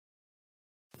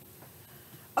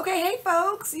Okay, hey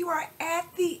folks, you are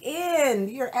at the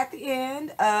end. You're at the end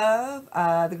of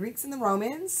the Greeks and the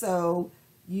Romans. So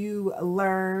you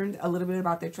learned a little bit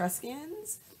about the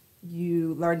Etruscans.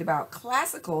 You learned about the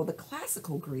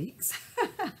classical Greeks.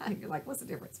 You're like, what's the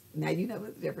difference? Now you know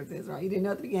what the difference is, right? You didn't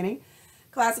know at the beginning.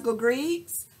 Classical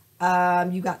Greeks.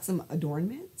 You got some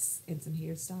adornments and some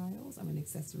hairstyles. I'm an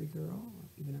accessory girl,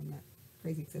 even though I'm not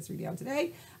crazy accessory down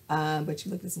today. But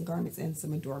you looked at some garments and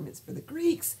some adornments for the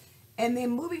Greeks. And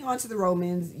then moving on to the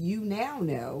Romans, you now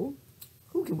know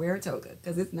who can wear a toga,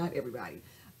 because it's not everybody.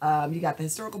 You got the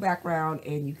historical background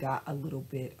and you got a little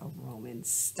bit of Roman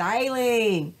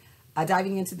styling.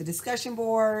 Diving into the discussion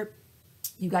board,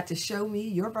 you got to show me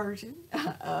your version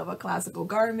of a classical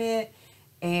garment.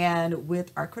 And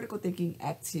with our critical thinking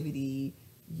activity,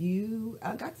 you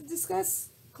got to discuss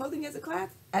clothing as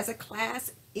a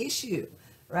class issue,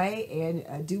 right?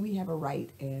 And do we have a right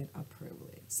and a privilege?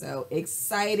 So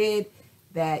excited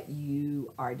that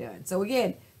you are done. So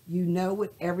again, you know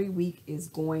what every week is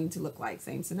going to look like.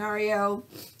 Same scenario.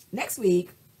 Next week,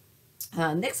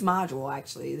 next module,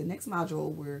 actually, the next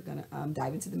module, we're going to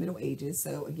dive into the Middle Ages.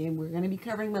 So again, we're going to be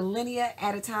covering millennia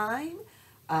at a time.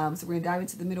 So we're going to dive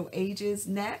into the Middle Ages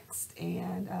next.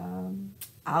 And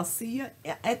I'll see you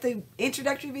at the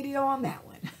introductory video on that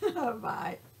one.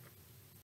 Bye.